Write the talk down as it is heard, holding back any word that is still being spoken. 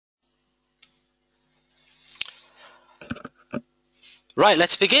Right,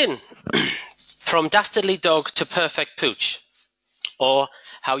 let's begin. From Dastardly dog to perfect pooch, or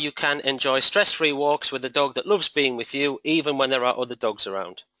how you can enjoy stress-free walks with a dog that loves being with you even when there are other dogs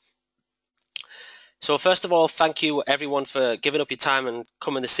around. So first of all, thank you everyone for giving up your time and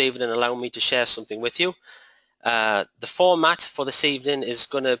coming this evening and allowing me to share something with you. The format for this evening is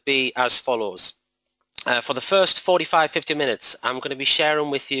going to be as follows. For the first 45-50 minutes, I'm going to be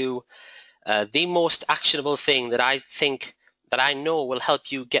sharing with you the most actionable thing that I know will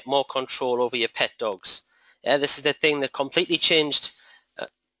help you get more control over your pet dogs. Yeah, this is the thing that completely changed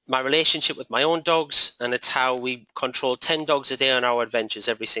my relationship with my own dogs, and it's how we control 10 dogs a day on our adventures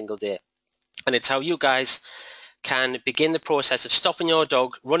every single day. And it's how you guys can begin the process of stopping your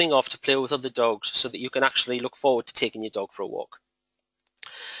dog running off to play with other dogs so that you can actually look forward to taking your dog for a walk.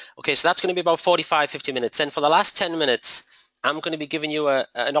 Okay, so that's going to be about 45-50 minutes. Then for the last 10 minutes, I'm going to be giving you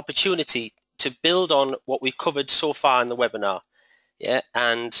an opportunity to build on what we've covered so far in the webinar. Yeah,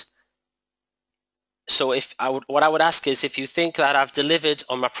 and so what I would ask is if you think that I've delivered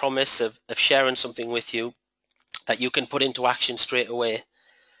on my promise of sharing something with you that you can put into action straight away,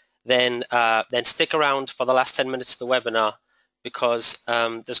 then stick around for the last 10 minutes of the webinar, because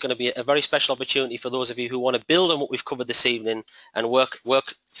there's going to be a very special opportunity for those of you who want to build on what we've covered this evening and work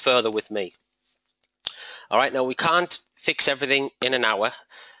further with me. All right, now we can't fix everything in an hour,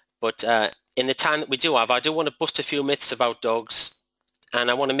 but in the time that we do have, I do want to bust a few myths about dogs, and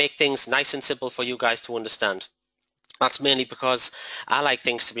I want to make things nice and simple for you guys to understand. That's mainly because I like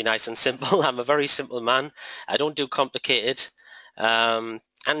things to be nice and simple. I'm a very simple man. I don't do complicated. And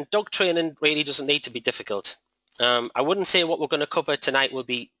dog training really doesn't need to be difficult. I wouldn't say what we're going to cover tonight will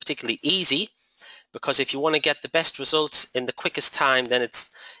be particularly easy, because if you want to get the best results in the quickest time, then it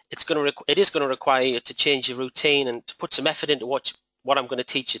is going to require you to change your routine and to put some effort into what I'm going to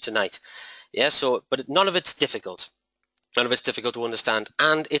teach you tonight. Yeah, but none of it's difficult. None of it's difficult to understand,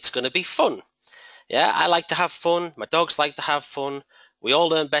 and it's going to be fun. Yeah, I like to have fun. My dogs like to have fun. We all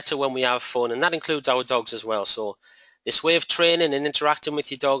learn better when we have fun, and that includes our dogs as well. So this way of training and interacting with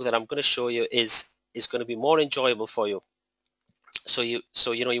your dog that I'm going to show you is going to be more enjoyable for you. So you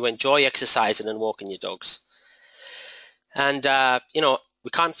enjoy exercising and walking your dogs. And we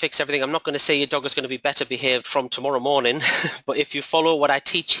can't fix everything. I'm not going to say your dog is going to be better behaved from tomorrow morning, but if you follow what I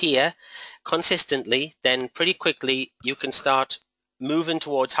teach here consistently, then pretty quickly you can start moving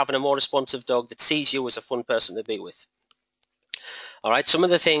towards having a more responsive dog that sees you as a fun person to be with. All right, some of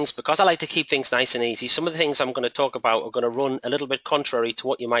the things, because I like to keep things nice and easy, some of the things I'm going to talk about are going to run a little bit contrary to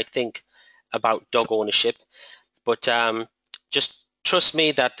what you might think about dog ownership. But just trust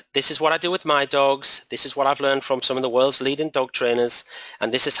me that this is what I do with my dogs. This is what I've learned from some of the world's leading dog trainers.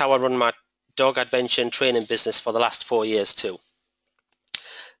 And this is how I run my dog adventure and training business for the last 4 years too.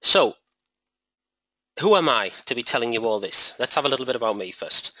 So who am I to be telling you all this? Let's have a little bit about me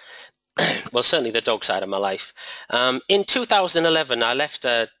first. Well, certainly the dog side of my life. In 2011, I left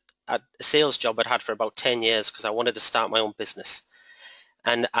a sales job I'd had for about 10 years because I wanted to start my own business.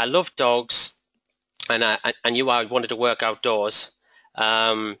 And I loved dogs, and I knew I wanted to work outdoors.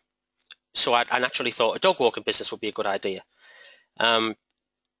 So I naturally thought a dog walking business would be a good idea.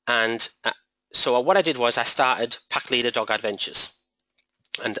 So what I did was I started Pack Leader Dog Adventures.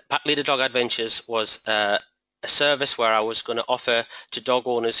 And Pack Leader Dog Adventures was a service where I was going to offer to dog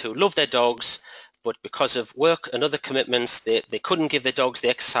owners who love their dogs, but because of work and other commitments, they couldn't give their dogs the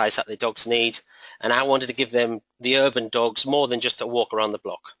exercise that their dogs need. And I wanted to give them the urban dogs more than just a walk around the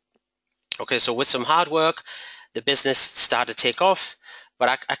block. Okay, so with some hard work, the business started to take off, but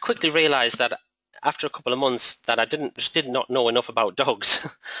I quickly realized that after a couple of months that I just did not know enough about dogs.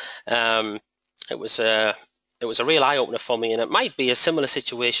 It was a real eye-opener for me, and it might be a similar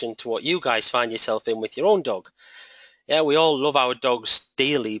situation to what you guys find yourself in with your own dog. Yeah, we all love our dogs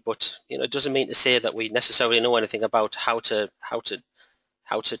dearly, but it doesn't mean to say that we necessarily know anything about how to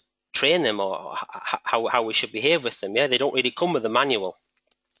train them or how we should behave with them. Yeah, they don't really come with a manual.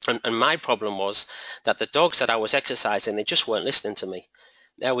 And my problem was that the dogs that I was exercising, they just weren't listening to me.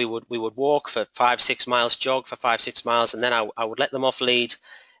 Yeah, we would walk for 5-6 miles, jog for 5-6 miles, and then I would let them off lead,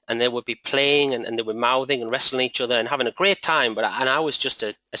 and they would be playing and they were mouthing and wrestling each other and having a great time. But I was just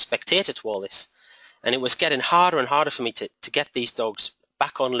a spectator to all this, and it was getting harder and harder for me to get these dogs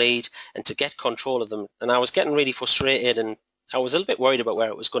back on lead and to get control of them. And I was getting really frustrated, and I was a little bit worried about where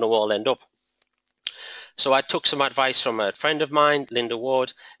it was going to all end up. So I took some advice from a friend of mine, Linda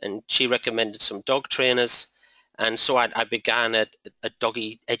Ward, and she recommended some dog trainers. And so I began a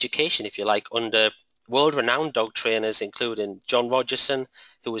doggy education, if you like, under world-renowned dog trainers, including John Rogerson,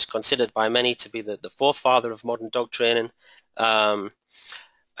 who was considered by many to be the forefather of modern dog training, Robert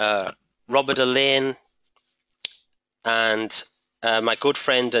Elaine, and my good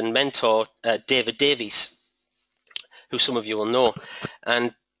friend and mentor, David Davies, who some of you will know.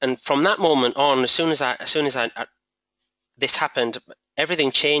 And from that moment on, as soon as this happened,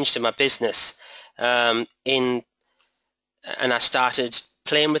 everything changed in my business. And I started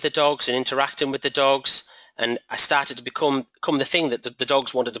playing with the dogs and interacting with the dogs, and I started to become the thing that the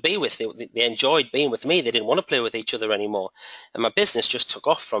dogs wanted to be with. They enjoyed being with me. They didn't want to play with each other anymore, and my business just took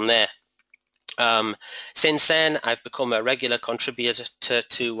off from there. Since then, I've become a regular contributor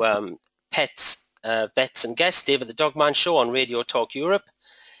to Pets, Vets and Guests, David the Dogman Show on Radio Talk Europe.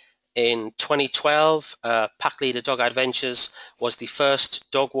 In 2012, Pack Leader Dog Adventures was the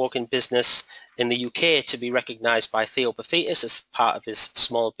first dog walking business in the UK to be recognised by Theo Paphitis as part of his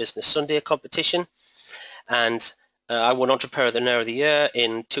Small Business Sunday competition. And I won Entrepreneur of the Year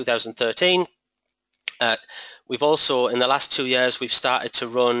in 2013. We've also, in the last 2 years, we've started to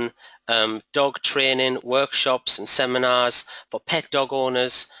run dog training workshops and seminars for pet dog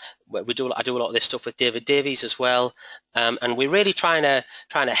owners. I do a lot of this stuff with David Davies as well, and we're really trying to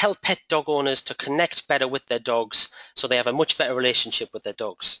help pet dog owners to connect better with their dogs, so they have a much better relationship with their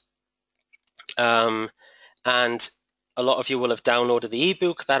dogs. And a lot of you will have downloaded the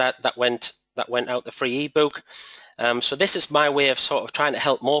ebook that went out, the free ebook. So this is my way of sort of trying to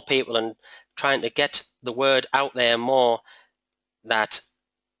help more people and trying to get the word out there more that,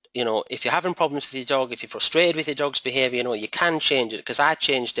 you know, if you're having problems with your dog, if you're frustrated with your dog's behavior, you know, you can change it, because I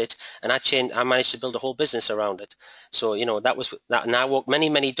changed it, and I managed to build a whole business around it. So, you know, that was that, and I walk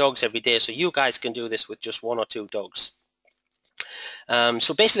many dogs every day, so you guys can do this with just 1 or 2 dogs.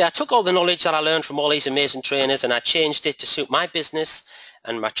 So basically, I took all the knowledge that I learned from all these amazing trainers, and I changed it to suit my business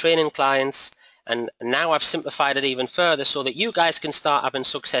and my training clients, and now I've simplified it even further so that you guys can start having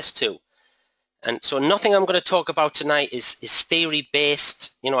success too. And so nothing I'm going to talk about tonight is theory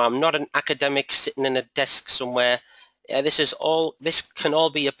based. You know, I'm not an academic sitting in a desk somewhere. This can all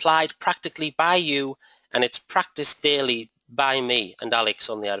be applied practically by you, and it's practiced daily by me and Alex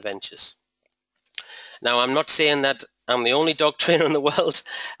on the adventures. Now, I'm not saying that I'm the only dog trainer in the world.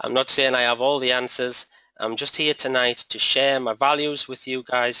 I'm not saying I have all the answers. I'm just here tonight to share my values with you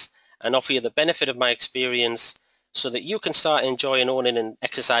guys and offer you the benefit of my experience so that you can start enjoying owning and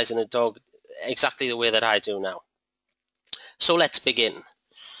exercising a dog exactly the way that I do now. So let's begin.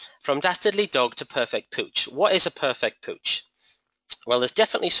 From Dastardly Dog to Perfect Pooch. What is a perfect pooch? Well, there's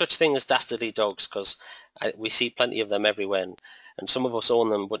definitely such thing as dastardly dogs, because we see plenty of them everywhere, and some of us own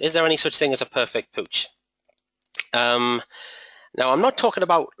them. But is there any such thing as a perfect pooch? Now, I'm not talking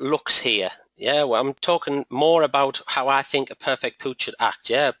about looks here. Yeah, well, I'm talking more about how I think a perfect pooch should act.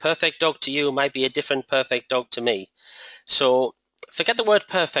 Yeah, a perfect dog to you might be a different perfect dog to me. So forget the word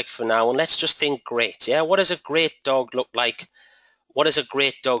perfect for now, and let's just think great. Yeah, what does a great dog look like? What does a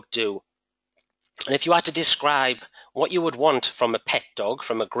great dog do? And if you had to describe what you would want from a pet dog,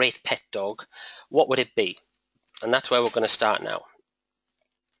 from a great pet dog, what would it be? And that's where we're going to start now.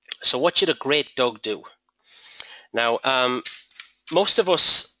 So what should a great dog do? Now, most of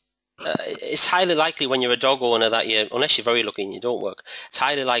us, it's highly likely when you're a dog owner that unless you're very lucky and you don't work, it's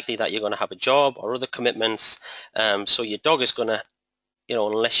highly likely that you're going to have a job or other commitments. So your dog is going to, you know,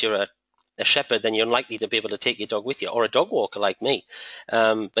 unless you're a shepherd, then you're unlikely to be able to take your dog with you, or a dog walker like me.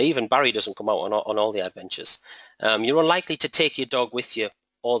 But even Barry doesn't come out on all the adventures. You're unlikely to take your dog with you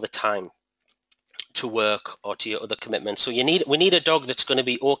all the time to work or to your other commitments. So we need a dog that's going to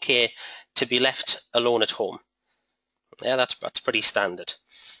be okay to be left alone at home. Yeah, that's pretty standard.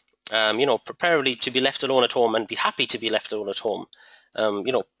 You know, preferably to be left alone at home and be happy to be left alone at home.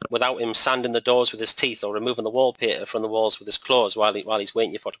 You know, without him sanding the doors with his teeth or removing the wallpaper from the walls with his claws while he's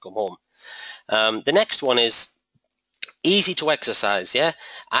waiting for you to come home. The next one is easy to exercise. Yeah,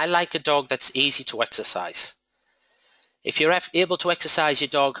 I like a dog that's easy to exercise. If you're able to exercise your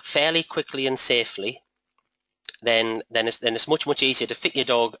dog fairly quickly and safely, then it's much easier to fit your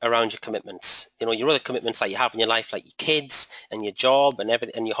dog around your commitments. You know, your other commitments that you have in your life, like your kids and your job and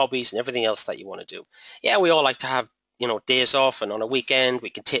everything, and your hobbies and everything else that you want to do. Yeah, we all like to have, you know, days off, and on a weekend we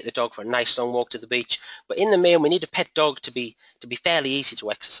can take the dog for a nice long walk to the beach. But in the main, we need a pet dog to be fairly easy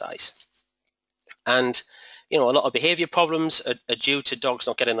to exercise. And you know, a lot of behavior problems are due to dogs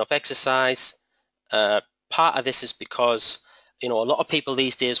not getting enough exercise. Part of this is because, you know, a lot of people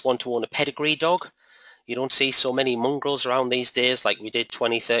these days want to own a pedigree dog. You don't see so many mongrels around these days like we did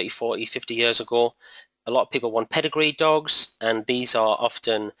 20, 30, 40, 50 years ago. A lot of people want pedigree dogs, and these are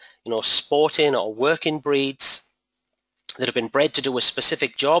often, you know, sporting or working breeds that have been bred to do a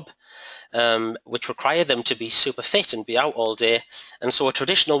specific job, which require them to be super fit and be out all day. And so a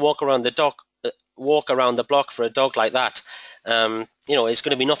traditional walk around the block for a dog like that, you know, is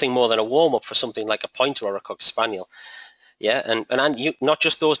going to be nothing more than a warm-up for something like a pointer or a cocker spaniel. Yeah, and you, not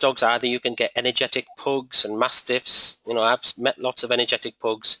just those dogs either. You can get energetic pugs and mastiffs. You know, I've met lots of energetic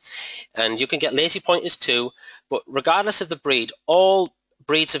pugs, and you can get lazy pointers too. But regardless of the breed, all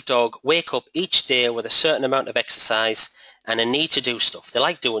breeds of dog wake up each day with a certain amount of exercise and a need to do stuff. They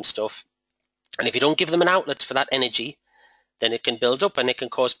like doing stuff, and if you don't give them an outlet for that energy, then it can build up and it can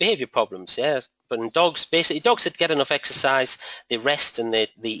cause behavior problems. Yeah, but in dogs, basically, dogs that get enough exercise, they rest and they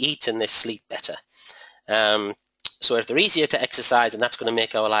eat and they sleep better. So if they're easier to exercise, then that's going to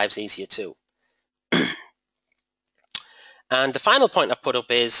make our lives easier too. And the final point I've put up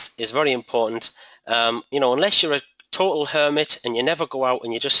is very important. You know, unless you're a total hermit and you never go out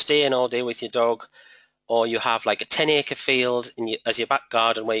and you're just staying all day with your dog, or you have like a 10-acre field as your back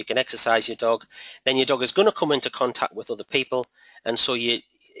garden where you can exercise your dog, then your dog is going to come into contact with other people, and so you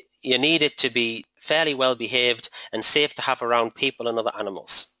need it to be fairly well behaved and safe to have around people and other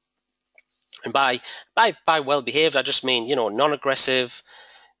animals. And by well behaved, I just mean, you know, non-aggressive.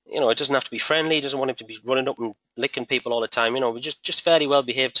 You know, it doesn't have to be friendly. He doesn't want him to be running up and licking people all the time. You know, just fairly well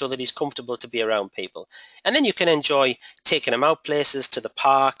behaved so that he's comfortable to be around people. And then you can enjoy taking him out places, to the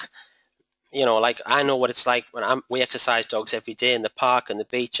park. You know, like I know what it's like when we exercise dogs every day in the park and the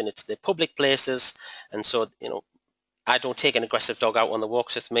beach, and it's the public places. And so, you know, I don't take an aggressive dog out on the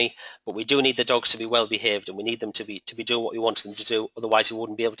walks with me, but we do need the dogs to be well behaved, and we need them to be doing what we want them to do. Otherwise, we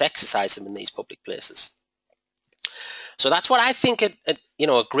wouldn't be able to exercise them in these public places. So that's what I think you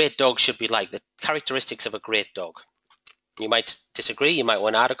know, a great dog should be like, the characteristics of a great dog. You might disagree, you might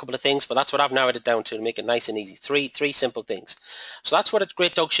want to add a couple of things, but that's what I've narrowed it down to make it nice and easy. Three simple things. So that's what a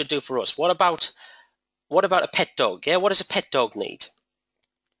great dog should do for us. What about a pet dog? Yeah, what does a pet dog need?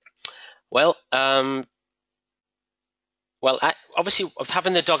 Well, obviously, of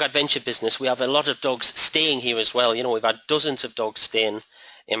having the dog adventure business, we have a lot of dogs staying here as well. You know, we've had dozens of dogs staying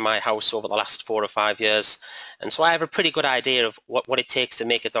in my house over the last 4 or 5 years, and so I have a pretty good idea of what it takes to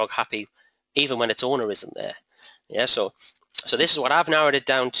make a dog happy, even when its owner isn't there. Yeah, so this is what I've narrowed it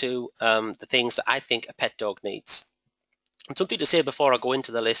down to, the things that I think a pet dog needs. And something to say before I go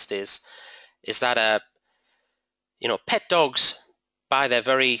into the list is that you know, pet dogs, by their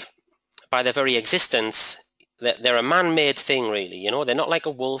very existence, they're a man-made thing, really. You know, they're not like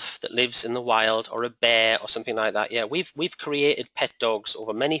a wolf that lives in the wild, or a bear or something like that. Yeah, we've created pet dogs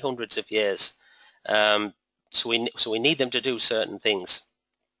over many hundreds of years, so we need them to do certain things.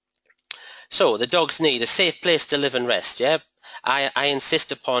 So the dogs need a safe place to live and rest. Yeah, I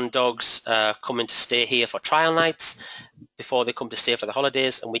insist upon dogs coming to stay here for trial nights before they come to stay for the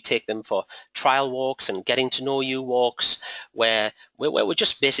holidays, and we take them for trial walks and getting to know you walks, where we're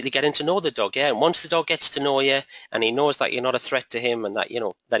just basically getting to know the dog. Yeah, and once the dog gets to know you and he knows that you're not a threat to him, and that, you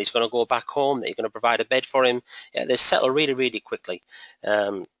know, that he's going to go back home, that you're going to provide a bed for him, yeah, they settle really quickly.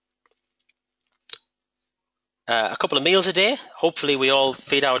 A couple of meals a day. Hopefully we all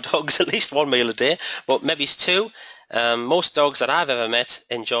feed our dogs at least one meal a day, but maybe it's two. Most dogs that I've ever met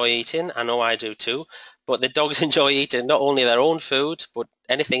enjoy eating. I know I do too. But the dogs enjoy eating not only their own food, but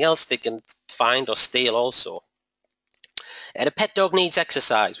anything else they can find or steal also. And a pet dog needs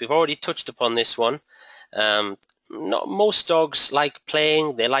exercise. We've already touched upon this one. Not most dogs like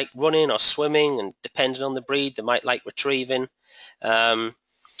playing. They like running or swimming, and depending on the breed, they might like retrieving.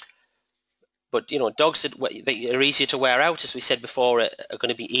 But, you know, dogs that are easier to wear out, as we said before, are going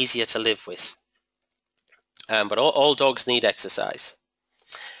to be easier to live with. But all dogs need exercise.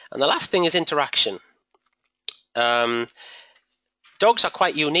 And the last thing is interaction. Dogs are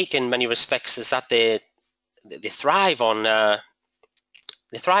quite unique in many respects, is that they thrive on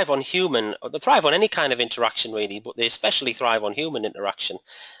human, or they thrive on any kind of interaction really, but they especially thrive on human interaction.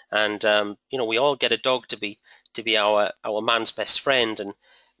 And you know, we all get a dog to be our man's best friend,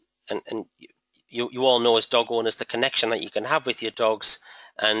 and you all know as dog owners the connection that you can have with your dogs,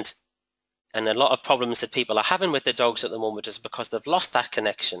 and a lot of problems that people are having with their dogs at the moment is because they've lost that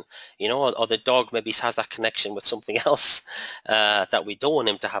connection, you know, or the dog maybe has that connection with something else that we don't want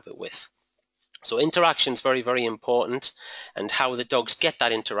him to have it with. So interaction is very important, and how the dogs get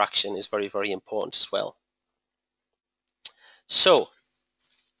that interaction is very important as well. So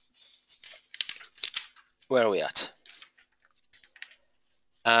where are we at?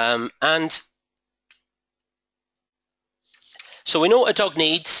 And so we know what a dog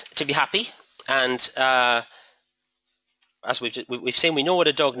needs to be happy, and as we've seen, we know what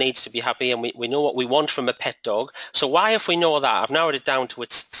a dog needs to be happy, and we know what we want from a pet dog. So why, if we know that, I've narrowed it down to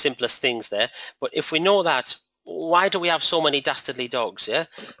its simplest things there, but if we know that, why do we have so many dastardly dogs, yeah,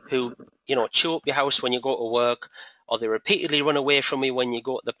 who, you know, chew up your house when you go to work, or they repeatedly run away from you when you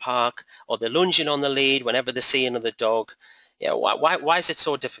go to the park, or they're lunging on the lead whenever they see another dog? Yeah, why is it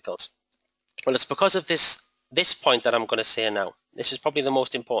so difficult? Well, it's because of this this point that I'm going to say now. This is probably the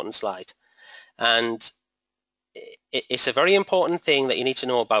most important slide, and it's a very important thing that you need to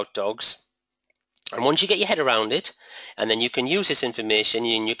know about dogs. And once you get your head around it, and then you can use this information,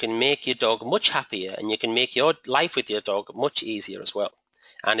 and you can make your dog much happier, and you can make your life with your dog much easier as well.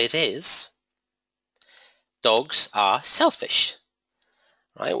 And it is, dogs are selfish,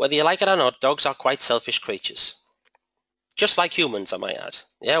 right? Whether you like it or not, dogs are quite selfish creatures. Just like humans, I might add.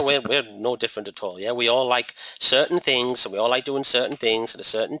 Yeah, we're no different at all. Yeah, we all like certain things, and we all like doing certain things at a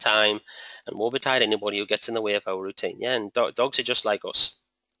certain time, and woe betide anybody who gets in the way of our routine. Yeah, and dogs are just like us.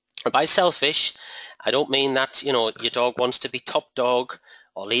 And by selfish, I don't mean that, you know, your dog wants to be top dog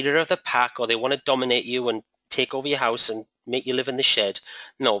or leader of the pack, or they want to dominate you and take over your house and make you live in the shed.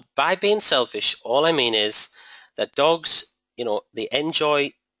 No, by being selfish, all I mean is that dogs, you know, they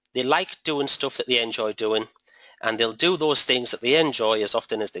like doing stuff that they enjoy doing, and they'll do those things that they enjoy as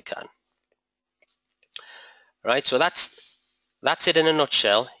often as they can. Right? So that's it in a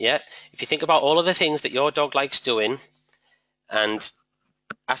nutshell. Yeah. If you think about all of the things that your dog likes doing, and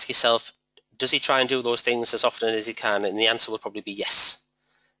ask yourself, does he try and do those things as often as he can? And the answer will probably be yes.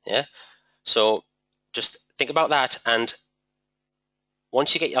 Yeah. So just think about that, and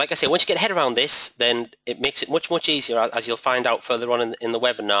once you get, like I say, once you get your head around this, then it makes it much easier, as you'll find out further on in the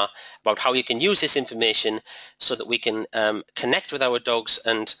webinar, about how you can use this information so that we can connect with our dogs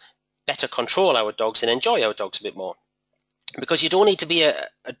and better control our dogs and enjoy our dogs a bit more. Because you don't need to be a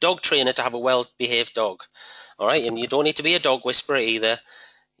dog trainer to have a well-behaved dog, all right? And you don't need to be a dog whisperer either.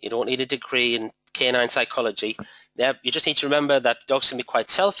 You don't need a degree in canine psychology. You just need to remember that dogs can be quite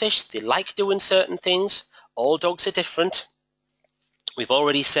selfish. They like doing certain things. All dogs are different. We've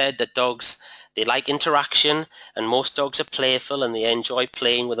already said that dogs, they like interaction, and most dogs are playful and they enjoy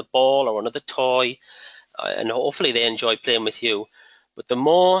playing with a ball or another toy, and hopefully they enjoy playing with you. But the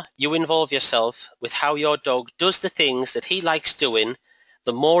more you involve yourself with how your dog does the things that he likes doing,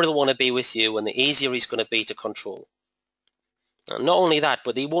 the more he'll want to be with you and the easier he's going to be to control. And not only that,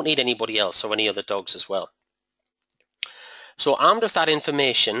 but he won't need anybody else or any other dogs as well. So armed with that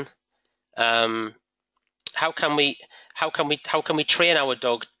information, how can we train our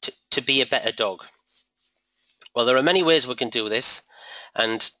dog to be a better dog? Well, there are many ways we can do this,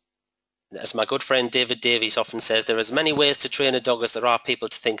 and as my good friend David Davies often says, there are as many ways to train a dog as there are people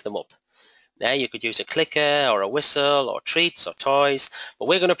to think them up. Now, you could use a clicker or a whistle or treats or toys, but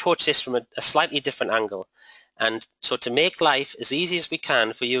we're going to approach this from a slightly different angle. And so to make life as easy as we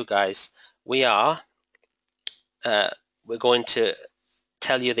can for you guys, we're going to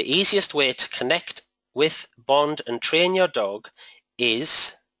tell you the easiest way to connect with, bond, and train your dog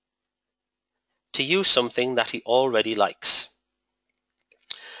is to use something that he already likes.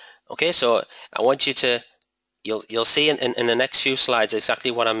 Okay, so I want you to, you'll see in the next few slides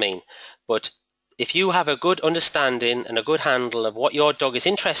exactly what I mean. But if you have a good understanding and a good handle of what your dog is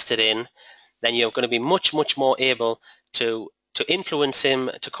interested in, then you're going to be much more able to influence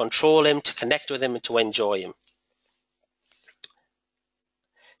him, to control him, to connect with him, and to enjoy him.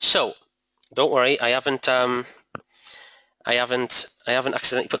 So don't worry, I haven't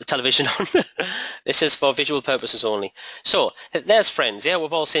accidentally put the television on. This is for visual purposes only. So there's Friends. Yeah,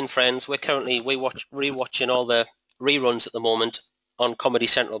 we've all seen Friends. We're currently rewatching all the reruns at the moment on Comedy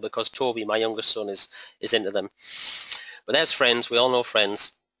Central because Toby, my youngest son, is into them. But there's Friends. We all know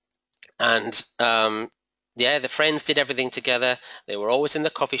Friends. And yeah, the friends did everything together. They were always in the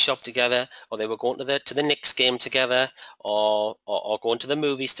coffee shop together, or they were going to the Knicks game together, or going to the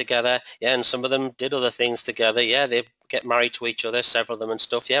movies together. Yeah, and some of them did other things together. Yeah, they get married to each other, several of them and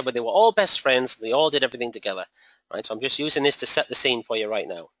stuff. Yeah, but they were all best friends. They all did everything together. Right, so I'm just using this to set the scene for you right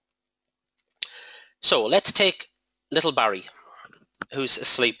now. So let's take little Barry, who's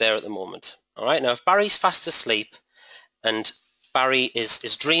asleep there at the moment. All right, now if Barry's fast asleep and Barry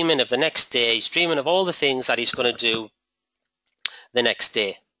is dreaming of the next day, he's dreaming of all the things that he's going to do the next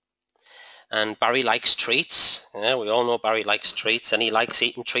day. And Barry likes treats. Yeah, we all know Barry likes treats, and he likes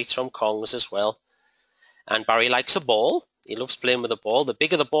eating treats from Kongs as well. And Barry likes a ball. He loves playing with a ball. The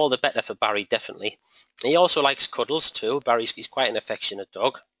bigger the ball, the better for Barry, definitely. He also likes cuddles too. He's quite an affectionate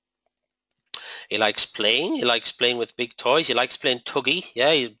dog. He likes playing. He likes playing with big toys. He likes playing tuggy.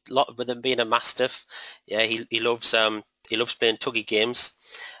 Yeah, with him being a mastiff. Yeah, he loves playing tuggy games,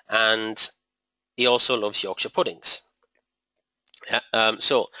 and he also loves Yorkshire puddings. Yeah,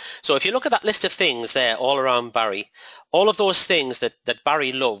 so if you look at that list of things there all around Barry, all of those things that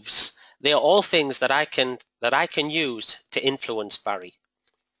Barry loves, they are all things that I can use to influence Barry.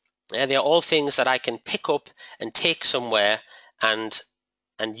 Yeah, they are all things that I can pick up and take somewhere and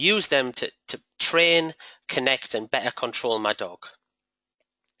use them to train, connect, and better control my dog.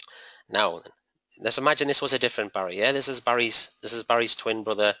 Now, let's imagine this was a different Barry. Yeah, this is Barry's twin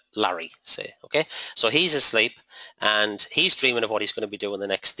brother Larry, say. Okay, so he's asleep and he's dreaming of what he's going to be doing the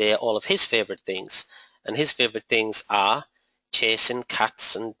next day, all of his favorite things. And his favorite things are chasing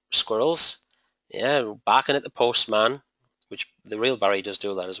cats and squirrels, yeah, barking at the postman, which the real Barry does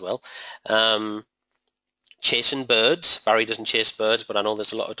do that as well. Chasing birds. Barry doesn't chase birds, but I know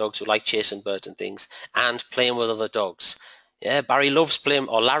there's a lot of dogs who like chasing birds and things, and playing with other dogs. Yeah, Barry loves playing,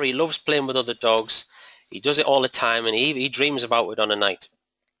 or Larry loves playing with other dogs. He does it all the time, and he dreams about it on a night.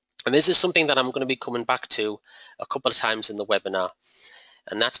 And this is something that I'm going to be coming back to a couple of times in the webinar.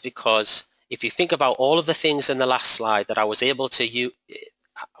 And that's because if you think about all of the things in the last slide that I was able to use,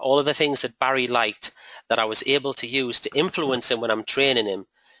 all of the things that Barry liked that I was able to use to influence him when I'm training him,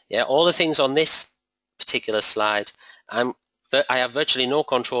 yeah, all the things on this particular slide, I have virtually no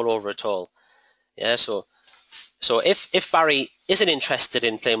control over at all. Yeah, so if Barry isn't interested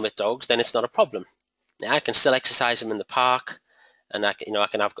in playing with dogs, then it's not a problem. Yeah, I can still exercise him in the park, and I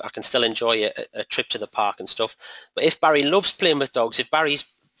can still enjoy a trip to the park and stuff. But if Barry loves playing with dogs, if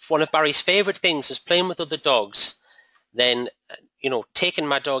one of Barry's favorite things is playing with other dogs, then taking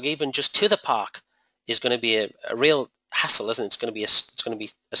my dog even just to the park is going to be a real hassle, isn't it? It's going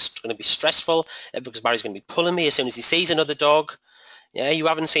to be stressful because Barry's going to be pulling me as soon as he sees another dog. Yeah, you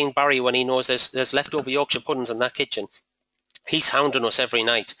haven't seen Barry when he knows there's leftover Yorkshire puddings in that kitchen. He's hounding us every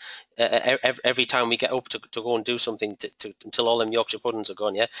night, every time we get up to go and do something until all them Yorkshire puddings are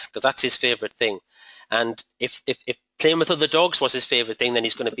gone. Yeah, because that's his favourite thing. And if playing with other dogs was his favourite thing, then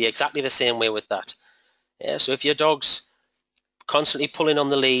he's going to be exactly the same way with that. Yeah, so if your dog's constantly pulling on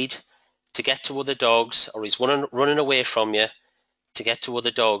the lead to get to other dogs, or he's running away from you to get to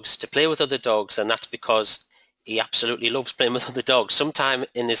other dogs, to play with other dogs, and that's because he absolutely loves playing with other dogs. Sometime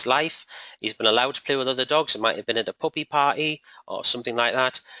in his life, he's been allowed to play with other dogs. It might have been at a puppy party or something like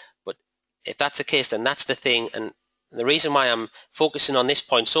that. But if that's the case, then that's the thing. And the reason why I'm focusing on this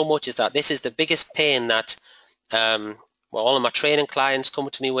point so much is that this is the biggest pain that all of my training clients come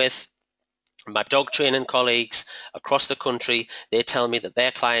to me with. My dog training colleagues across the country, they tell me that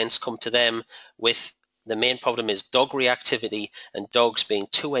their clients come to them with the main problem is dog reactivity and dogs being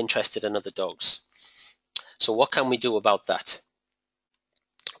too interested in other dogs. So what can we do about that?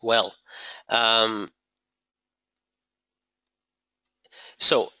 Well,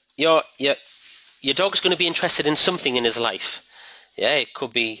 so your dog's going to be interested in something in his life. Yeah, it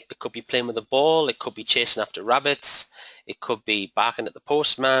could be playing with a ball, it could be chasing after rabbits, it could be barking at the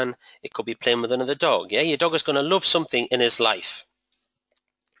postman, it could be playing with another dog. Yeah, your dog is going to love something in his life.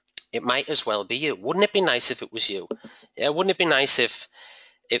 It might as well be you. Wouldn't it be nice if it was you? Yeah, wouldn't it be nice if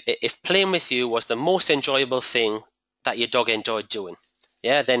playing with you was the most enjoyable thing that your dog enjoyed doing?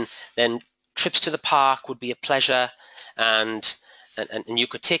 Yeah, then trips to the park would be a pleasure, and you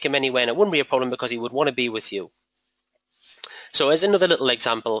could take him anywhere and it wouldn't be a problem because he would want to be with you. So as another little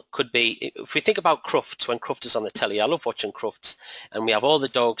example could be, if we think about Crufts, when Cruft is on the telly, I love watching Crufts, and we have all the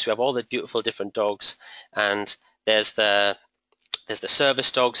dogs, we have all the beautiful different dogs, and there's the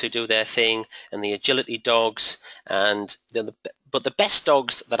service dogs who do their thing, and the agility dogs, and but the best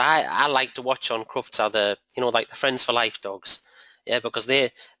dogs that I like to watch on Crufts are the like the Friends for Life dogs, yeah, because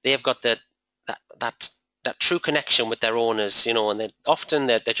they've got that true connection with their owners, and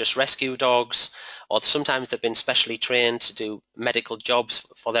they're just rescue dogs, or sometimes they've been specially trained to do medical jobs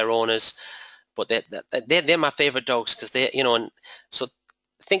for their owners. But they're my favorite dogs because and so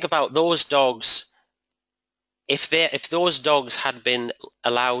think about those dogs. If those dogs had been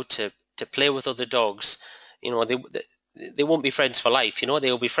allowed to play with other dogs, they won't be friends for life.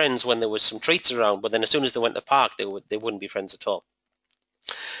 They'll be friends when there was some treats around, but then as soon as they went to the park, they wouldn't be friends at all.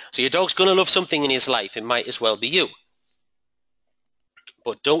 So your dog's going to love something in his life. It might as well be you.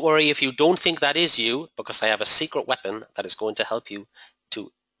 But don't worry if you don't think that is you, because I have a secret weapon that is going to help you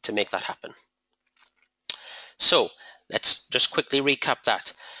to make that happen. So let's just quickly recap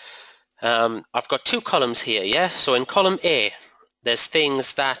that. I've got two columns here, yeah? So in column A, there's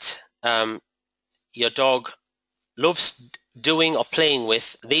things that your dog loves doing or playing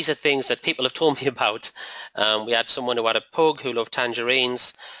with. These are things that people have told me about. We had someone who had a pug who loved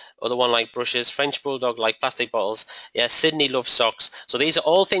tangerines, other one liked brushes, French bulldog liked plastic bottles. Yeah, Sydney loves socks. So these are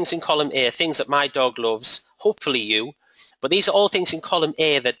all things in column A, things that my dog loves, hopefully you. But these are all things in column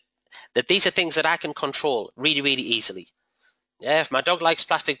A that these are things that I can control really, really easily. Yeah, if my dog likes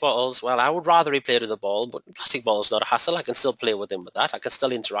plastic bottles, well, I would rather he played with a ball, but plastic ball is not a hassle. I can still play with him with that. I can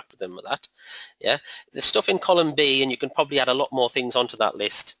still interact with him with that. Yeah, there's stuff in column B, and you can probably add a lot more things onto that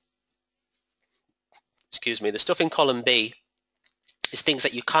list. Excuse me, the stuff in column B is things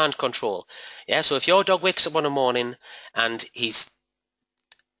that you can't control. Yeah, so if your dog wakes up one morning and he's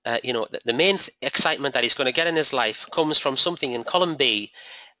you know, the main excitement that he's going to get in his life comes from something in column B,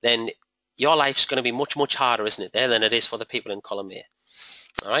 then your life's going to be much, much harder, isn't it, there, than it is for the people in column A.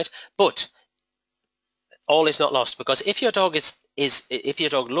 All right, but all is not lost, because if your dog if your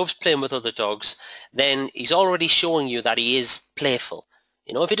dog loves playing with other dogs, then he's already showing you that he is playful.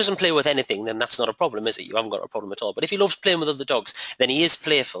 You know, if he doesn't play with anything, then that's not a problem, is it? You haven't got a problem at all. But if he loves playing with other dogs, then he is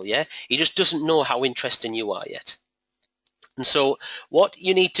playful, yeah? He just doesn't know how interesting you are yet. And so what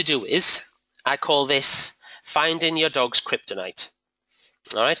you need to do is, I call this finding your dog's kryptonite.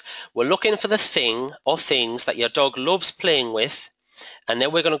 All right, we're looking for the thing or things that your dog loves playing with, and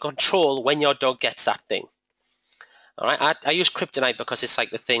then we're going to control when your dog gets that thing. All right, I use kryptonite because it's like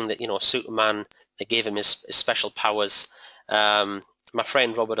the thing that, you know, Superman, they gave him his special powers. My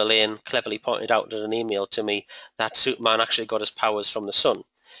friend Robert Elaine cleverly pointed out in an email to me that Superman actually got his powers from the sun,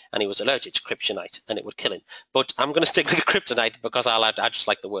 and he was allergic to kryptonite, and it would kill him. But I'm going to stick with kryptonite because I just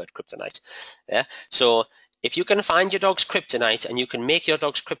like the word kryptonite. Yeah. So if you can find your dog's kryptonite, and you can make your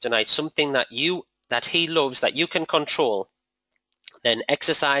dog's kryptonite something that he loves, that you can control, then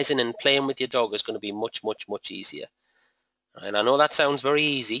exercising and playing with your dog is going to be much, much, much easier. And I know that sounds very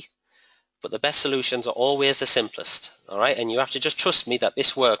easy, but the best solutions are always the simplest. All right, and you have to just trust me that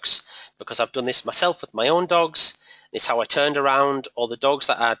this works, because I've done this myself with my own dogs. It's how I turned around all the dogs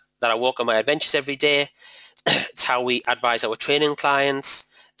that I walk on my adventures every day. It's how we advise our training clients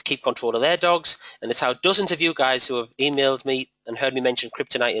to keep control of their dogs, and it's how dozens of you guys who have emailed me and heard me mention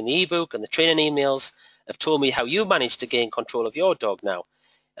kryptonite in the ebook and the training emails have told me how you managed to gain control of your dog now,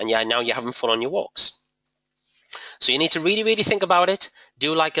 and yeah, now you're having fun on your walks. So you need to really, really think about it.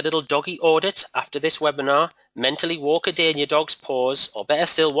 Do like a little doggy audit after this webinar. Mentally walk a day in your dog's paws, or better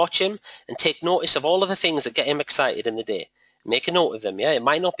still, watch him and take notice of all of the things that get him excited in the day. Make a note of them. Yeah, it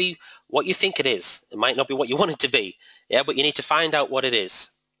might not be what you think it is. It might not be what you want it to be. Yeah, but you need to find out what it is.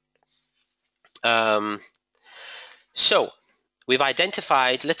 So we've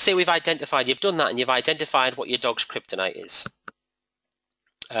identified. Let's say we've identified. You've done that, and you've identified what your dog's kryptonite is.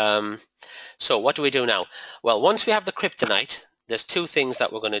 So what do we do now? Well, once we have the kryptonite, there's two things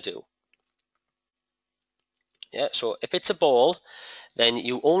that we're going to do. Yeah, so if it's a ball, then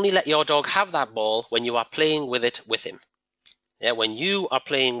you only let your dog have that ball when you are playing with it with him. Yeah, when you are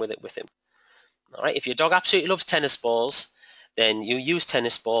playing with it with him. All right, if your dog absolutely loves tennis balls, then you use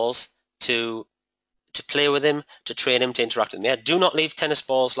tennis balls to play with him, to train him, to interact with him. Yeah, do not leave tennis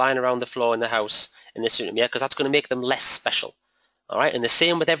balls lying around the floor in the house in this room, yeah, because that's going to make them less special. All right, and the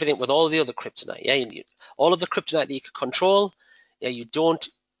same with everything, with all the other kryptonite. Yeah, all of the kryptonite that you can control. Yeah, you don't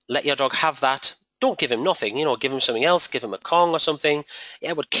let your dog have that. Don't give him nothing. You know, give him something else. Give him a Kong or something.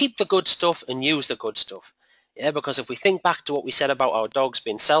 Yeah, but keep the good stuff and use the good stuff. Yeah, because if we think back to what we said about our dogs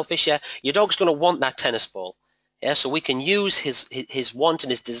being selfish, yeah, your dog's going to want that tennis ball. Yeah, so we can use his want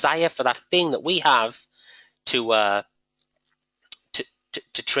and his desire for that thing that we have to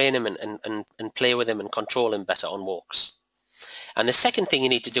train him and play with him and control him better on walks. And the second thing you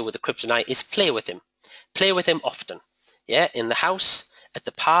need to do with the kryptonite is play with him. Play with him often. Yeah, in the house, at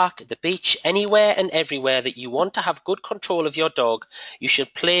the park, at the beach, anywhere and everywhere that you want to have good control of your dog, you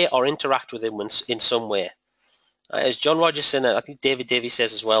should play or interact with him in some way. As John Rogerson, and I think David Davies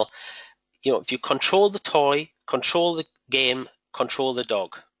says as well, you know, if you control the toy, control the game, control the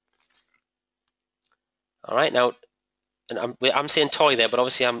dog. All right, now, and I'm saying toy there, but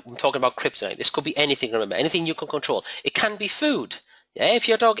obviously I'm talking about kryptonite. This could be anything, remember, anything you can control. It can be food. Yeah, if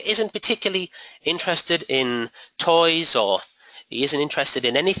your dog isn't particularly interested in toys, or he isn't interested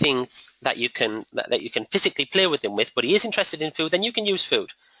in anything that you can physically play with him with, but he is interested in food, then you can use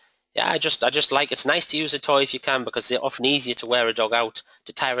food. Yeah, I just like, it's nice to use a toy if you can, because they're often easier to wear a dog out,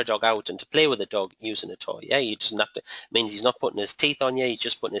 to tire a dog out, and to play with a dog using a toy. Yeah, you just have to, means he's not putting his teeth on you, he's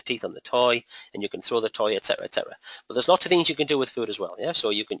just putting his teeth on the toy, and you can throw the toy, etc., etc. But there's lots of things you can do with food as well. Yeah, so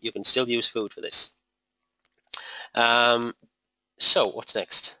you can still use food for this. So what's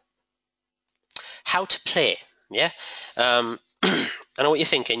next? How to play. Yeah, I know what you're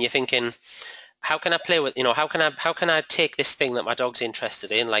thinking. You're thinking, how can I play with, you know, how can I take this thing that my dog's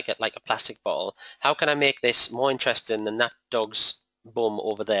interested in, like a plastic bottle, how can I make this more interesting than that dog's bum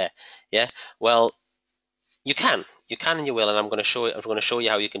over there? Yeah, well, you can and you will, and I'm going to show you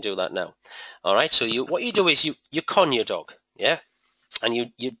how you can do that now. All right, so what you do is you con your dog. Yeah, and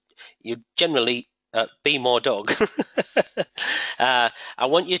you generally be more dog. I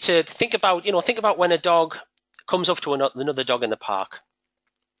want you to think about when a dog comes up to another dog in the park,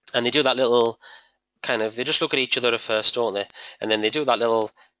 and they do that little kind of, they just look at each other at first, don't they? And then they do that little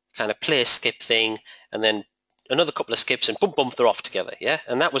kind of play skip thing, and then another couple of skips, and boom, boom, they're off together. Yeah,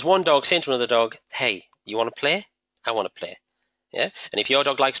 and that was one dog saying to another dog, "Hey, you want to play? I want to play." Yeah, and if your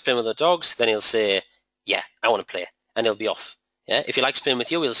dog likes playing with the dogs, then he'll say, yeah, I want to play, and he'll be off. Yeah, if he likes playing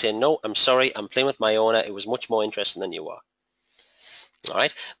with you, he'll say, no, I'm sorry, I'm playing with my owner. It was much more interesting than you are. All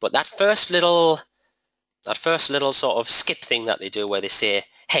right, but that first little sort of skip thing that they do where they say,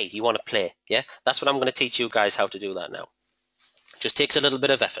 hey, you want to play? Yeah, that's what I'm going to teach you guys how to do that now. Just takes a little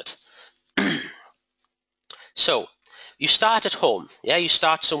bit of effort. So you start at home. Yeah, you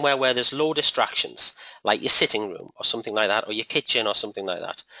start somewhere where there's low distractions, like your sitting room or something like that, or your kitchen or something like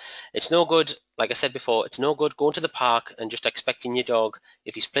that. It's no good, like I said before, it's no good going to the park and just expecting your dog,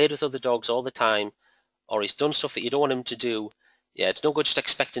 if he's played with other dogs all the time or he's done stuff that you don't want him to do, yeah, it's no good just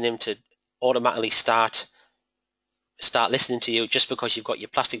expecting him to automatically start listening to you just because you've got your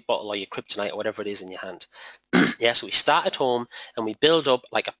plastic bottle or your kryptonite or whatever it is in your hand. Yeah, so we start at home and we build up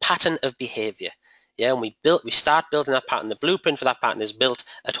like a pattern of behavior. Yeah, and we start building that pattern. The blueprint for that pattern is built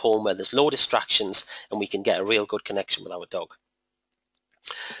at home where there's low distractions and we can get a real good connection with our dog.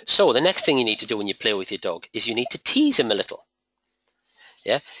 So the next thing you need to do when you play with your dog is you need to tease him a little.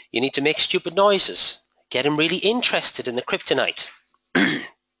 Yeah, you need to make stupid noises, get him really interested in the kryptonite.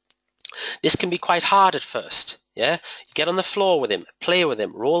 This can be quite hard at first. Yeah, you get on the floor with him, play with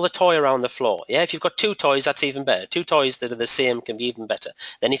him, roll the toy around the floor. Yeah, if you've got two toys, that's even better. Two toys that are the same can be even better.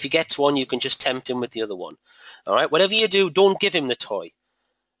 Then if he gets one, you can just tempt him with the other one. All right, whatever you do, don't give him the toy.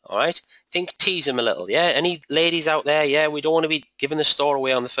 All right, tease him a little. Yeah, any ladies out there? Yeah, we don't want to be giving the store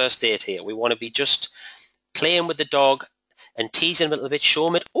away on the first date here. We want to be just playing with the dog and teasing him a little bit, show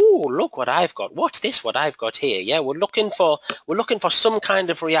him it. Oh, look what I've got. What's this? What I've got here? Yeah, we're looking for some kind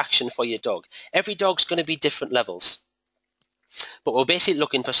of reaction for your dog. Every dog's going to be different levels, but we're basically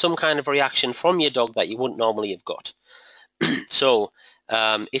looking for some kind of reaction from your dog that you wouldn't normally have got. So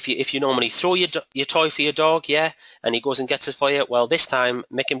if you normally throw your toy for your dog, yeah, and he goes and gets it for you, well, this time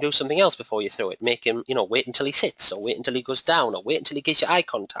make him do something else before you throw it. Make him, wait until he sits, or wait until he goes down, or wait until he gives you eye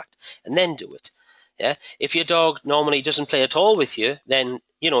contact, and then do it. Yeah, if your dog normally doesn't play at all with you, then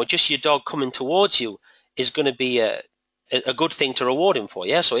just your dog coming towards you is going to be a good thing to reward him for.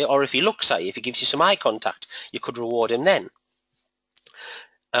 Yeah, so or if he looks at you, if he gives you some eye contact, you could reward him then.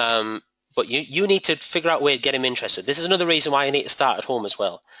 But you need to figure out a way to get him interested. This is another reason why you need to start at home as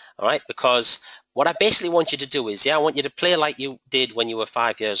well. All right, because what I basically want you to do is, I want you to play like you did when you were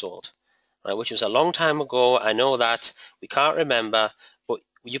 5 years old, right, which was a long time ago. I know that we can't remember, but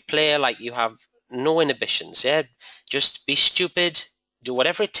you play like you have no inhibitions. Yeah, just be stupid, do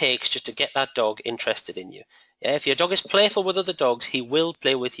whatever it takes just to get that dog interested in you. Yeah, if your dog is playful with other dogs, he will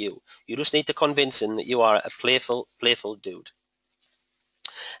play with you. You just need to convince him that you are a playful dude.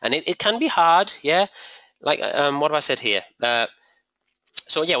 And it can be hard, yeah. Like what have I said here?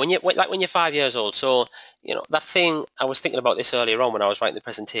 So yeah, when you're 5 years old, so that thing, I was thinking about this earlier on when I was writing the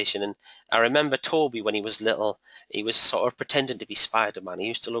presentation, and I remember Toby when he was little, he was sort of pretending to be Spider-Man. He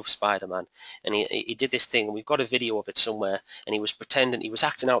used to love Spider-Man, and he did this thing. We've got a video of it somewhere, and he was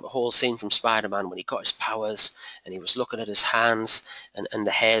acting out the whole scene from Spider-Man when he got his powers, and he was looking at his hands, and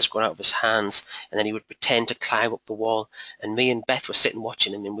the hair's going out of his hands, and then he would pretend to climb up the wall, and me and Beth were sitting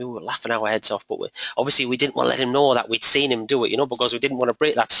watching him, and we were laughing our heads off, but obviously we didn't want to let him know that we'd seen him do it, because we didn't want to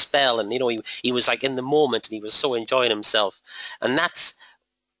break that spell, and he was like in the moment and he was so enjoying himself. And that's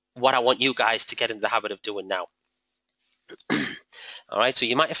what I want you guys to get into the habit of doing now. All right, so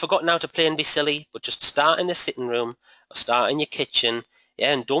you might have forgotten how to play and be silly, but just start in the sitting room or start in your kitchen.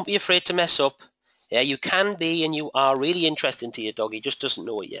 Yeah, and don't be afraid to mess up. Yeah, you can be, and you are really interesting to your dog. He just doesn't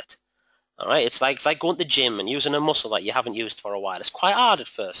know it yet. All right, it's like going to the gym and using a muscle that you haven't used for a while. It's quite hard at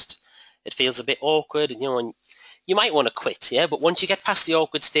first. It feels a bit awkward, and and you might want to quit, yeah, but once you get past the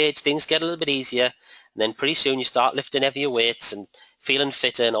awkward stage, things get a little bit easier, and then pretty soon you start lifting heavier weights and feeling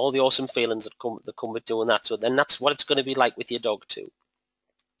fitter and all the awesome feelings that come with doing that. So then that's what it's going to be like with your dog too.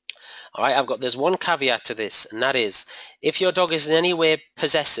 All right, there's one caveat to this, and that is if your dog is in any way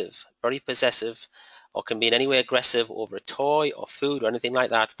possessive, very possessive, or can be in any way aggressive over a toy or food or anything like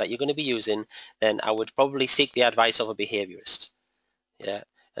that you're going to be using, then I would probably seek the advice of a behaviorist. Yeah,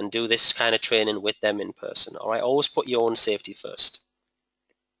 and do this kind of training with them in person. All right, always put your own safety first.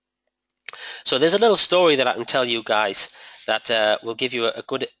 So there's a little story that I can tell you guys that will give you a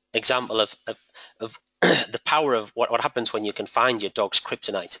good example of the power of what happens when you can find your dog's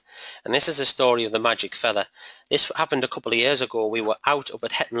kryptonite. And this is a story of the magic feather. This happened a couple of years ago. We were out up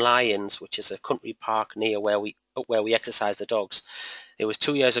at Hetton Lyons, which is a country park near where we exercise the dogs. It was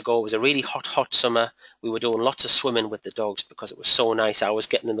 2 years ago. It was a really hot summer. We were doing lots of swimming with the dogs because it was so nice. I was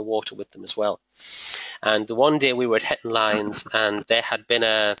getting in the water with them as well. And one day we were at Hetton Lyons, and there had been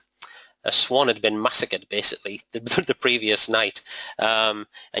a swan had been massacred basically the previous night, and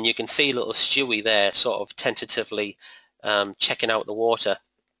you can see little Stewie there sort of tentatively checking out the water.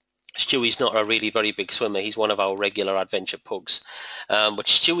 Stewie's not a really very big swimmer. He's one of our regular adventure pugs. But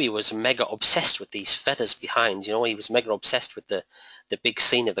Stewie was mega obsessed with these feathers behind. You know, he was mega obsessed with the big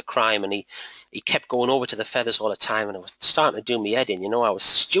scene of the crime, and he kept going over to the feathers all the time, and it was starting to do me head in. You know, I was,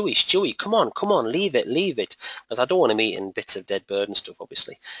 Stewie, come on, leave it, because I don't want him eating bits of dead bird and stuff,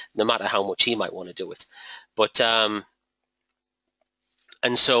 obviously, no matter how much he might want to do it. But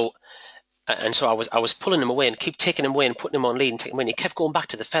and so I was pulling him away and keep taking him away and putting him on lead and taking him away. And he kept going back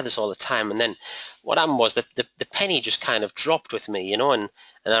to the feathers all the time. And then what happened was the penny just kind of dropped with me, you know. And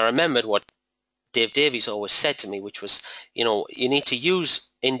I remembered what Dave Davies always said to me, which was, you know, you need to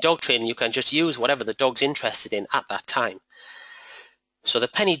use, in dog training, you can just use whatever the dog's interested in at that time. So the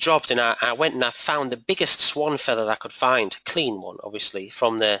penny dropped, and I went and I found the biggest swan feather that I could find, a clean one, obviously,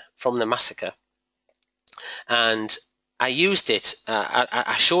 from the massacre. And I used it,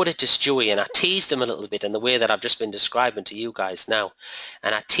 I showed it to Stewie, and I teased him a little bit in the way that I've just been describing to you guys now.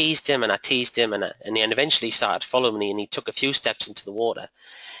 And I teased him, and then eventually he started following me, and he took a few steps into the water.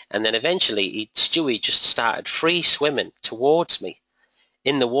 And then eventually Stewie just started free swimming towards me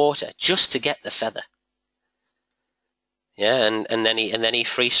in the water just to get the feather. Yeah, and then he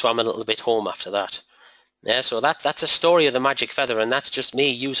free swam a little bit home after that. Yeah, so that's a story of the magic feather, and that's just me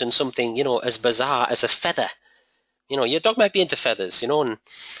using something, you know, as bizarre as a feather. You know, your dog might be into feathers, you know,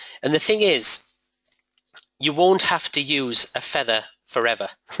 and the thing is, you won't have to use a feather forever.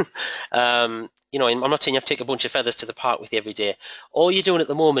 You know, I'm not saying you have to take a bunch of feathers to the park with you every day. All you're doing at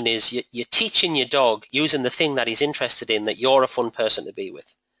the moment is you're teaching your dog using the thing that he's interested in, that you're a fun person to be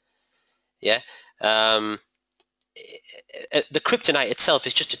with. Yeah. The kryptonite itself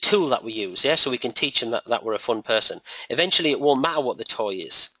is just a tool that we use, yeah, so we can teach him that we're a fun person. Eventually, it won't matter what the toy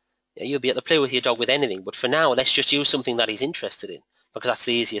is. You'll be able to play with your dog with anything, but for now, let's just use something that he's interested in, because that's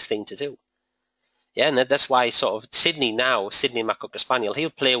the easiest thing to do. Yeah, and that's why sort of Sydney, my Cocker Spaniel, he'll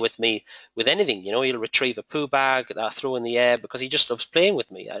play with me with anything. You know, he'll retrieve a poo bag that I throw in the air because he just loves playing with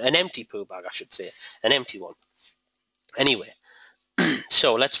me. An empty poo bag, I should say, an empty one. Anyway,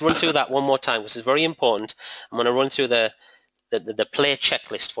 so let's run through that one more time, because it's very important. I'm going to run through the play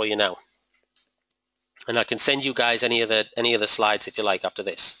checklist for you now, and I can send you guys any of the slides if you like after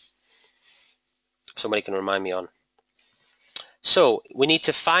this. Somebody can remind me on. So we need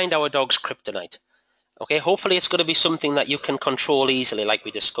to find our dog's kryptonite. Okay, hopefully it's going to be something that you can control easily, like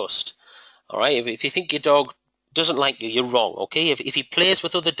we discussed. All right, if you think your dog doesn't like you, you're wrong. Okay, if he plays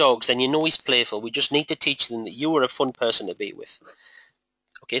with other dogs, then you know he's playful. We just need to teach them that you are a fun person to be with.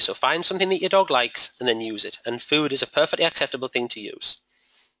 Okay, so find something that your dog likes and then use it. And food is a perfectly acceptable thing to use.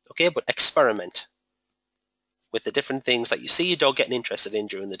 Okay, but experiment with the different things that you see your dog getting interested in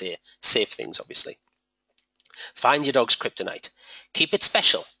during the day. Safe things, obviously. Find your dog's kryptonite. Keep it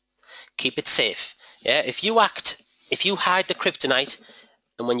special. Keep it safe. Yeah, if you hide the kryptonite,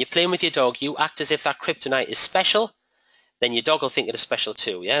 and when you're playing with your dog, you act as if that kryptonite is special, then your dog will think it is special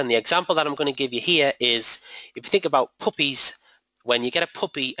too. Yeah, and the example that I'm going to give you here is, if you think about puppies, when you get a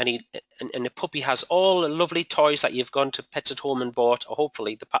puppy and the puppy has all the lovely toys that you've gone to Pets at Home and bought, or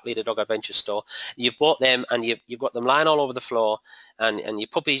hopefully the Pat Leader Dog Adventure store, you've bought them and you've got them lying all over the floor, and your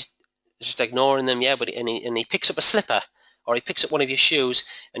puppy's just ignoring them, yeah, but he picks up a slipper, or he picks up one of your shoes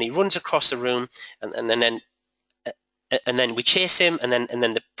and he runs across the room, and then we chase him, and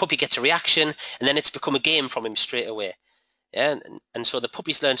then the puppy gets a reaction, and then it's become a game from him straight away. Yeah, and so the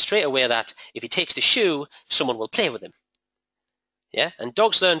puppies learn straight away that if he takes the shoe, someone will play with him. Yeah, and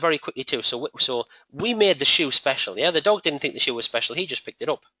dogs learn very quickly too. So we made the shoe special. Yeah, the dog didn't think the shoe was special. He just picked it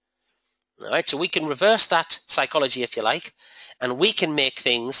up. All right, so we can reverse that psychology, if you like, and we can make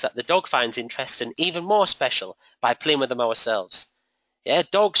things that the dog finds interesting even more special by playing with them ourselves. Yeah,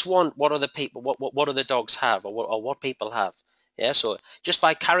 dogs want what other dogs have, or what people have. Yeah, so just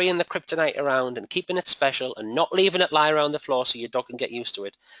by carrying the kryptonite around and keeping it special and not leaving it lie around the floor so your dog can get used to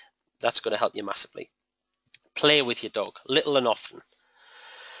it, that's going to help you massively. Play with your dog, little and often.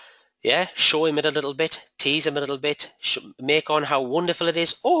 Yeah, show him it a little bit, tease him a little bit, make on how wonderful it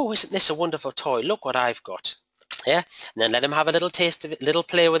is. Oh, isn't this a wonderful toy? Look what I've got. Yeah, and then let him have a little taste of it, little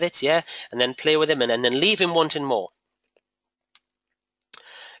play with it, yeah, and then play with him, and then leave him wanting more.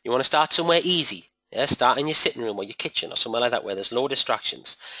 You want to start somewhere easy. Yeah, start in your sitting room or your kitchen or somewhere like that where there's low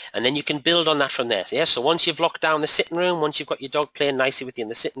distractions, and then you can build on that from there. Yeah, so once you've locked down the sitting room, once you've got your dog playing nicely with you in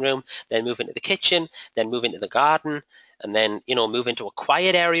the sitting room, then move into the kitchen, then move into the garden, and then move into a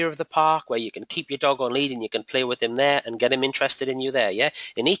quiet area of the park where you can keep your dog on lead and you can play with him there and get him interested in you there. Yeah,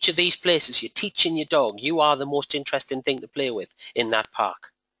 in each of these places, you're teaching your dog you are the most interesting thing to play with in that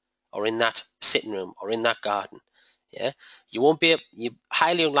park, or in that sitting room, or in that garden. Yeah, you're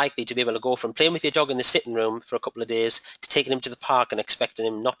highly unlikely to be able to go from playing with your dog in the sitting room for a couple of days to taking him to the park and expecting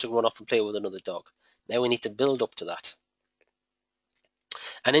him not to run off and play with another dog. Now we need to build up to that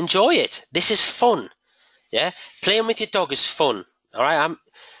and enjoy it. This is fun. Yeah, playing with your dog is fun. All right,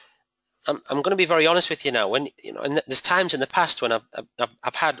 I'm going to be very honest with you now. When and there's times in the past when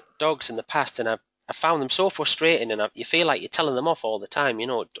I've had dogs in the past, and I found them so frustrating, and you feel like you're telling them off all the time.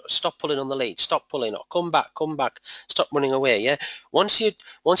 Stop pulling on the lead, stop pulling, or come back, stop running away. Yeah. Once you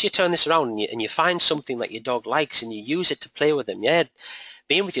turn this around and you find something that your dog likes and you use it to play with them, yeah,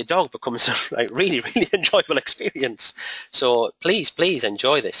 being with your dog becomes a really enjoyable experience. So please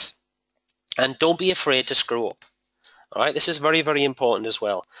enjoy this, and don't be afraid to screw up. All right, this is very important as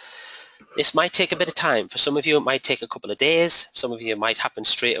well. This might take a bit of time. For some of you, it might take a couple of days. Some of you, it might happen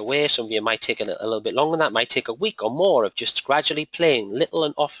straight away. Some of you, it might take a little bit longer than that. It might take a week or more of just gradually playing little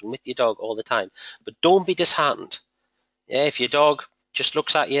and often with your dog all the time. But don't be disheartened. Yeah, if your dog just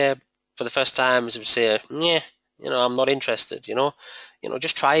looks at you for the first time and say, yeah, I'm not interested,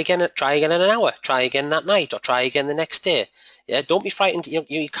 just try again in an hour, try again that night, or try again the next day. Yeah, don't be frightened.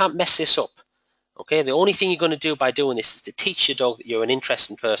 You can't mess this up. Okay, the only thing you're going to do by doing this is to teach your dog that you're an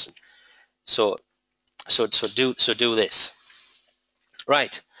interesting person. So do this.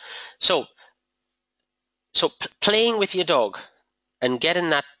 Right. So playing with your dog and getting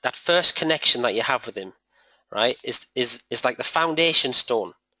that first connection that you have with him, right, is like the foundation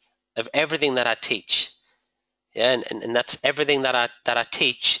stone of everything that I teach. Yeah, and that's everything that I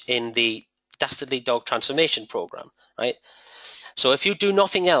teach in the Dastardly Dog Transformation Program, right? So if you do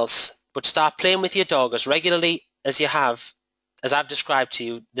nothing else but start playing with your dog as regularly as you have, as I've described to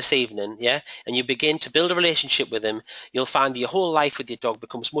you this evening, yeah, and you begin to build a relationship with him, you'll find your whole life with your dog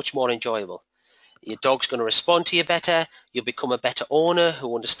becomes much more enjoyable. Your dog's going to respond to you better, you'll become a better owner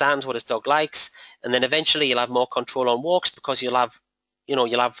who understands what his dog likes, and then eventually you'll have more control on walks because you'll have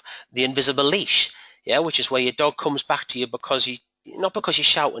the invisible leash, yeah, which is where your dog comes back to you not because you're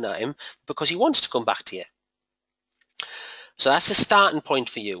shouting at him, because he wants to come back to you. So that's the starting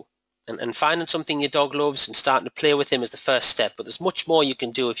point for you. And finding something your dog loves and starting to play with him is the first step. But there's much more you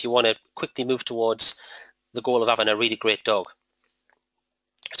can do if you want to quickly move towards the goal of having a really great dog.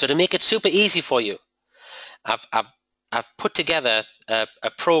 So to make it super easy for you, I've put together a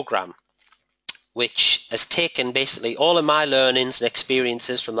program which has taken basically all of my learnings and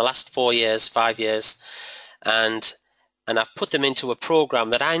experiences from the last 4 years, 5 years, and I've put them into a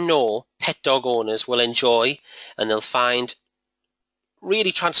program that I know pet dog owners will enjoy and they'll find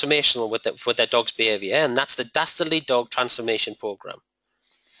really transformational with their dog's behavior, and that's the Dastardly Dog Transformation Program.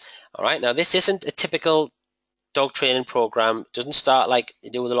 All right, now this isn't a typical dog training program. It doesn't start like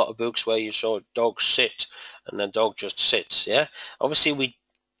you do with a lot of books where you show dogs sit and the dog just sits. Yeah, obviously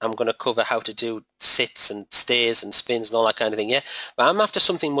I'm going to cover how to do sits and stays and spins and all that kind of thing. Yeah, but I'm after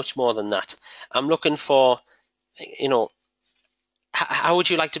something much more than that. I'm looking for, how would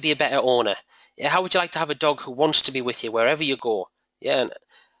you like to be a better owner? Yeah, how would you like to have a dog who wants to be with you wherever you go? Yeah,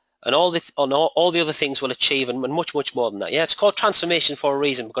 and all the other things will achieve and much more than that. Yeah, it's called transformation for a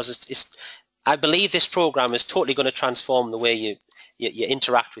reason, because I believe this program is totally going to transform the way you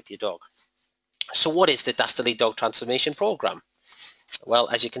interact with your dog. So what is the Dastardly Dog Transformation Program? Well,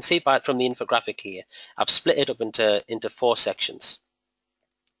 as you can see from the infographic here, I've split it up into 4 sections,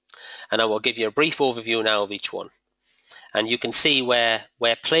 and I will give you a brief overview now of each one. And you can see where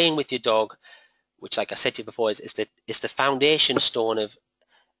playing with your dog, which, like I said to you before, is the foundation stone of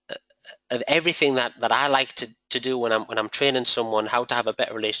everything that I like to do when I'm training someone how to have a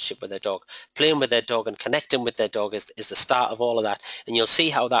better relationship with their dog. Playing with their dog and connecting with their dog is the start of all of that, and you'll see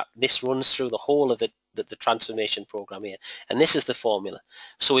how this runs through the whole of the transformation program here. And this is the formula.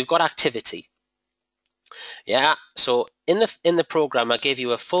 So we've got activity. Yeah, so in the program I gave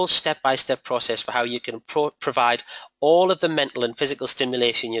you a full step-by-step process for how you can provide all of the mental and physical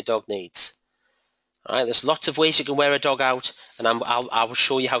stimulation your dog needs. All right, there's lots of ways you can wear a dog out, and I will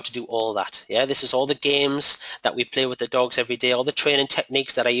show you how to do all that. Yeah, this is all the games that we play with the dogs every day, all the training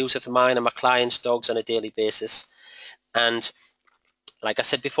techniques that I use with mine and my clients' dogs on a daily basis. And like I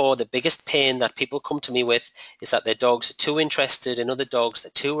said before, the biggest pain that people come to me with is that their dogs are too interested in other dogs, they're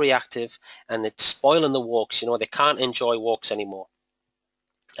too reactive, and it's spoiling the walks. They can't enjoy walks anymore.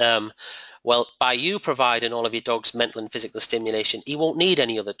 Well, by you providing all of your dog's mental and physical stimulation, he won't need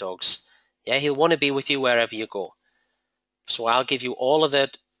any other dogs. Yeah, he'll want to be with you wherever you go. So I'll give you all of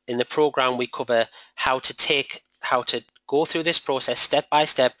that. In the program, we cover how to go through this process step by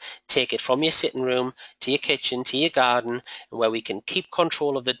step, take it from your sitting room to your kitchen to your garden, and where we can keep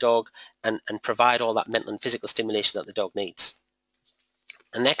control of the dog and provide all that mental and physical stimulation that the dog needs.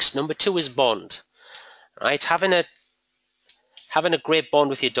 And next, number 2 is bond. Right, having having a great bond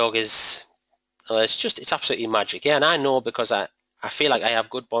with your dog is it's absolutely magic. Yeah, and I know because I feel like I have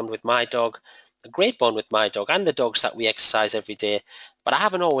good bond with my dog, a great bond with my dog and the dogs that we exercise every day. But I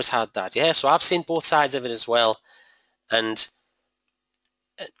haven't always had that. Yeah, so I've seen both sides of it as well. And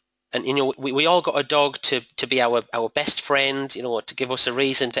you know, we all got a dog to be our best friend, you know, to give us a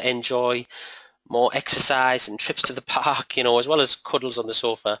reason to enjoy more exercise and trips to the park, you know, as well as cuddles on the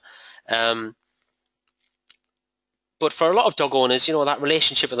sofa. But for a lot of dog owners, you know, that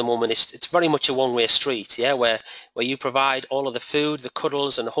relationship at the moment it's very much a one-way street, yeah, where you provide all of the food, the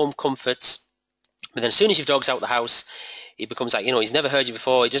cuddles, and the home comforts. But then as soon as your dog's out the house, he becomes like, you know, he's never heard you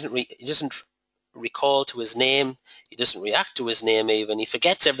before. He doesn't recall to his name. He doesn't react to his name even. He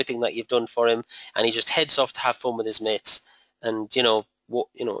forgets everything that you've done for him, and he just heads off to have fun with his mates. And you know,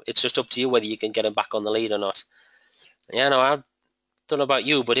 it's just up to you whether you can get him back on the lead or not. Yeah, no, I don't know about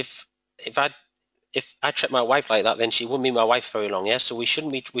you, but if I treat my wife like that, then she wouldn't be my wife very long. Yeah, so we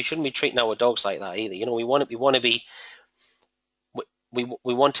shouldn't be treating our dogs like that either. You know, we want to be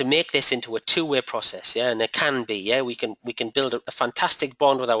we want to make this into a two-way process. Yeah, and it can be. Yeah, we can build a fantastic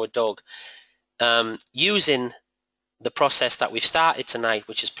bond with our dog using the process that we've started tonight,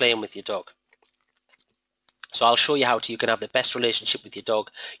 which is playing with your dog. So I'll show you how you can have the best relationship with your dog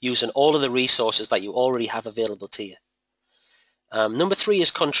using all of the resources that you already have available to you. Number 3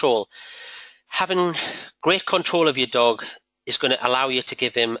 is control. Having great control of your dog is going to allow you to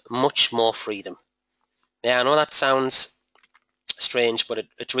give him much more freedom. Yeah, I know that sounds strange, but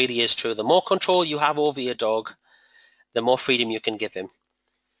it really is true. The more control you have over your dog, the more freedom you can give him.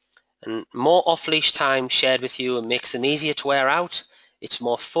 And more off-leash time shared with you and makes them easier to wear out. It's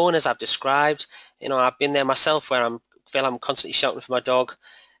more fun, as I've described. You know, I've been there myself where I'm constantly shouting for my dog,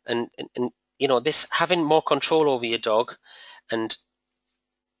 and you know, this having more control over your dog and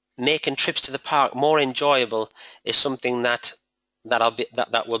making trips to the park more enjoyable is something that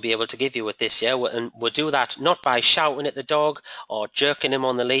we'll be able to give you with this. Yeah, and we'll do that not by shouting at the dog or jerking him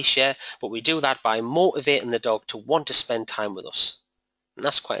on the leash, yeah, but we do that by motivating the dog to want to spend time with us. And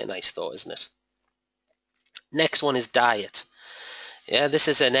that's quite a nice thought, isn't it? Next one is diet. Yeah, this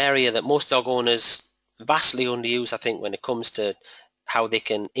is an area that most dog owners vastly underuse, I think, when it comes to how they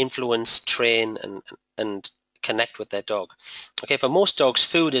can influence, train, and connect with their dog. Okay, for most dogs,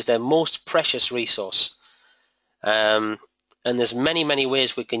 food is their most precious resource. And there's many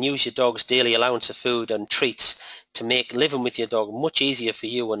ways we can use your dog's daily allowance of food and treats to make living with your dog much easier for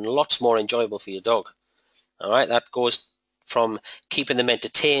you and lots more enjoyable for your dog. All right, that goes from keeping them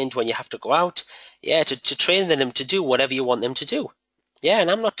entertained when you have to go out, yeah, to training them to do whatever you want them to do. Yeah,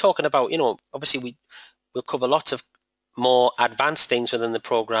 and I'm not talking about, you know, obviously we'll cover lots of more advanced things within the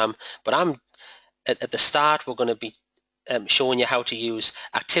program, but at the start we're going to be showing you how to use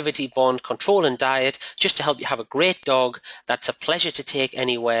activity, bond, control, and diet just to help you have a great dog that's a pleasure to take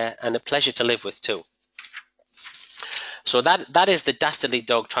anywhere and a pleasure to live with too. So that is the Dastardly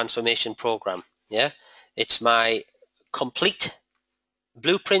Dog Transformation Program. Yeah, it's my complete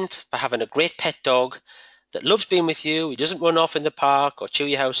blueprint for having a great pet dog that loves being with you. He doesn't run off in the park or chew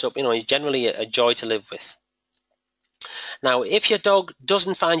your house up. You know, he's generally a joy to live with. Now, if your dog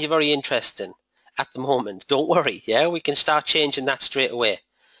doesn't find you very interesting at the moment, don't worry. Yeah, we can start changing that straight away.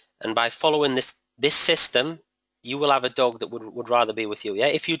 And by following this system, you will have a dog that would rather be with you. Yeah,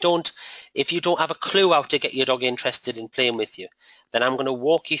 if you don't have a clue how to get your dog interested in playing with you, then I'm going to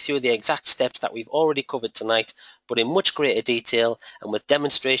walk you through the exact steps that we've already covered tonight, but in much greater detail and with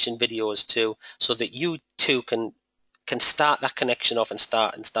demonstration videos too, so that you too can start that connection off and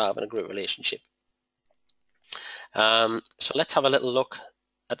start having a great relationship. So let's have a little look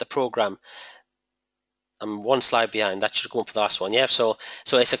at the program. I'm one slide behind. That should go up for the last one. Yeah. So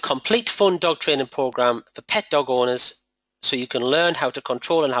it's a complete fun dog training program for pet dog owners, so you can learn how to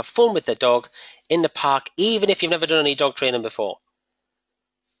control and have fun with the dog in the park, even if you've never done any dog training before.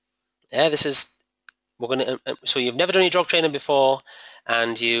 Yeah. So you've never done any dog training before,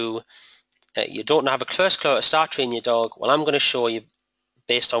 and you don't have a close clue to start training your dog. Well, I'm going to show you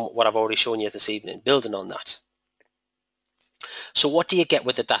based on what I've already shown you this evening, building on that. So what do you get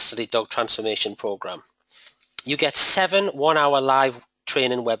with the Dastardly Dog Transformation Program? You get 7 one-hour live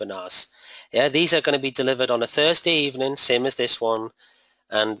training webinars. Yeah, these are going to be delivered on a Thursday evening, same as this one,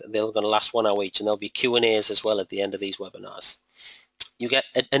 and they're going to last 1 hour each, and there'll be Q&As as well at the end of these webinars. You get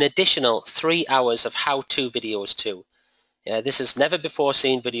an additional 3 hours of how-to videos too. Yeah, this is never before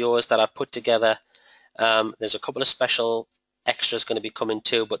seen videos that I've put together. There's a couple of special extras going to be coming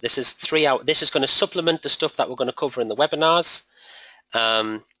too, but this is 3 hours. This is going to supplement the stuff that we're going to cover in the webinars,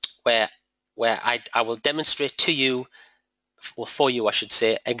 where I will demonstrate to you, or for you I should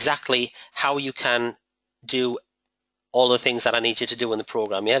say, exactly how you can do all the things that I need you to do in the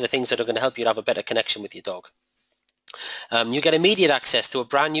program, yeah, the things that are going to help you to have a better connection with your dog. You get immediate access to a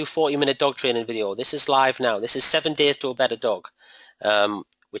brand new 40-minute dog training video. This is live now. This is 7 days to a better dog,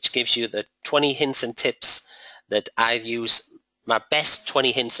 which gives you the 20 hints and tips that I use, my best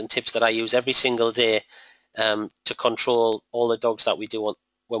 20 hints and tips that I use every single day to control all the dogs that we do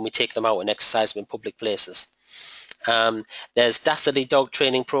when we take them out and exercise them in public places. There's Dastardly dog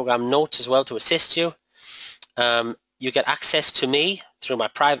training program notes as well to assist you. You get access to me through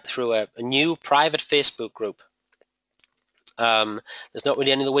a new private Facebook group. There's not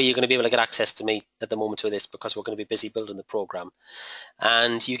really any other way you're going to be able to get access to me at the moment with this, because we're going to be busy building the program.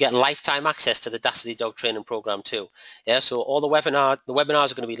 And you get lifetime access to the Dastardly dog training program too. Yeah, so all the webinars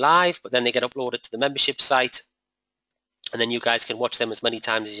are going to be live, but then they get uploaded to the membership site, and then you guys can watch them as many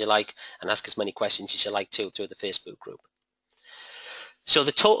times as you like and ask as many questions as you like too through the Facebook group. So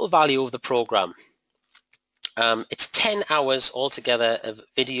the total value of the program, it's 10 hours altogether of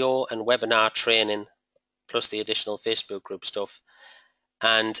video and webinar training, plus the additional Facebook group stuff.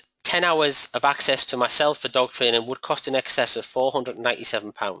 And 10 hours of access to myself for dog training would cost in excess of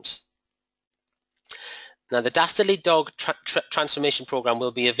 £497. Now, the Dastardly Dog Transformation Program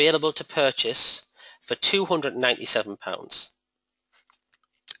will be available to purchase for £297.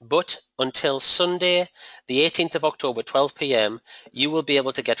 But until Sunday, the 18th of October, 12 p.m, you will be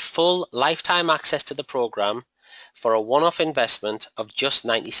able to get full lifetime access to the program for a one-off investment of just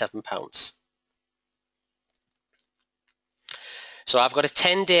 £97. So I've got a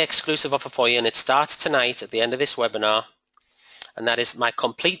 10-day exclusive offer for you, and it starts tonight at the end of this webinar. And that is my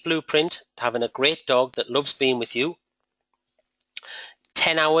complete blueprint to having a great dog that loves being with you.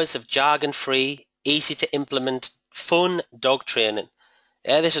 10 hours of jargon-free, easy to implement, fun dog training.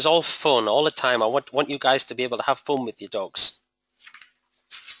 Yeah, this is all fun all the time. I want you guys to be able to have fun with your dogs.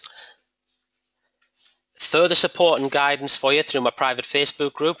 Further support and guidance for you through my private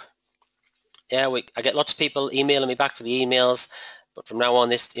Facebook group. Yeah, I get lots of people emailing me back for the emails, but from now on,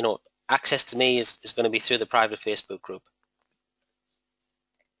 this, access to me is going to be through the private Facebook group.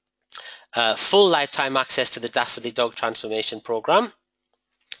 Full lifetime access to the Dastardly Dog Transformation Program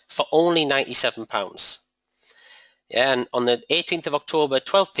for only £97. Yeah, and on the 18th of October,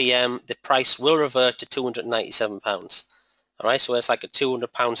 12 p.m, the price will revert to £297. All right, so it's like a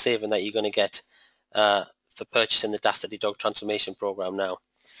 £200 saving that you're going to get for purchasing the Dastardly Dog Transformation Program now.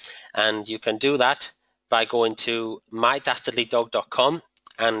 And you can do that by going to mydastardlydog.com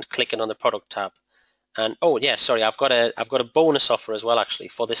and clicking on the product tab. And oh yeah, sorry, I've got a bonus offer as well actually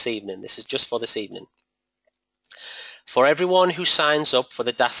for this evening. This is just for this evening. For everyone who signs up for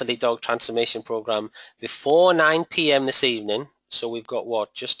the Dastardly Dog Transformation Program before 9 p.m. this evening, so we've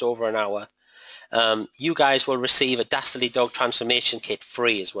got just over an hour, you guys will receive a Dastardly Dog Transformation Kit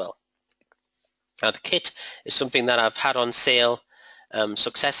free as well. Now the kit is something that I've had on sale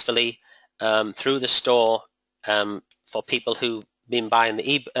successfully through the store for people who've been buying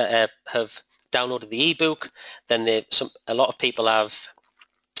have downloaded the ebook. Then a lot of people have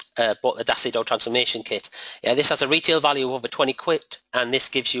bought the Dastardly Dog Transformation Kit. Yeah, this has a retail value of over 20 quid, and this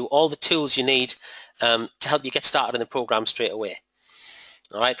gives you all the tools you need to help you get started in the program straight away.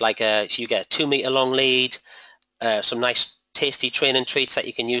 All right, like so you get a 2-meter long lead, some nice tasty training treats that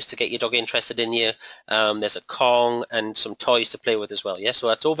you can use to get your dog interested in you. There's a Kong and some toys to play with as well. Yeah, so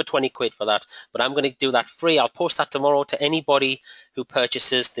that's over 20 quid for that, but I'm going to do that free. I'll post that tomorrow to anybody who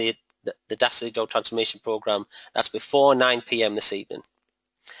purchases the Dastardly Dog Transformation Program. That's before 9 p.m. this evening,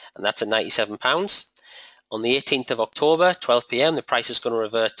 and that's at £97. On the 18th of October, 12 p.m, the price is going to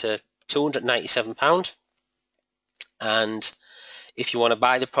revert to £297. And if you want to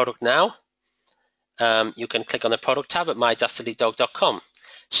buy the product now, you can click on the product tab at mydastardlydog.com.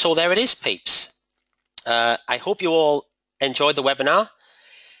 So there it is, peeps. I hope you all enjoyed the webinar,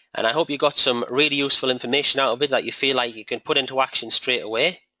 and I hope you got some really useful information out of it that you feel like you can put into action straight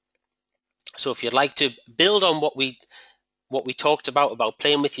away. So if you'd like to build on what we talked about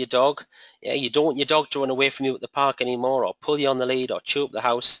playing with your dog, yeah, you don't want your dog to run away from you at the park anymore, or pull you on the lead, or chew up the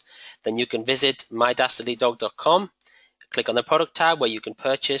house, then you can visit mydastardlydog.com, click on the product tab where you can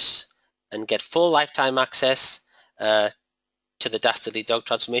purchase and get full lifetime access to the Dastardly Dog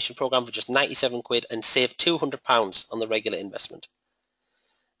Transformation Program for just 97 quid and save £200 on the regular investment.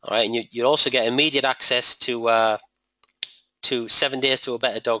 All right, and you also get immediate access to 7 days to a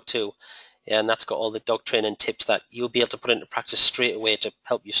better dog too. Yeah, and that's got all the dog training tips that you'll be able to put into practice straight away to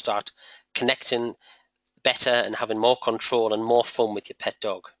help you start connecting better and having more control and more fun with your pet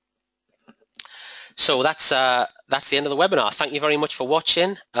dog. So that's the end of the webinar. Thank you very much for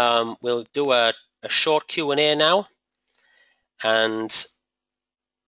watching. We'll do a short Q&A now, and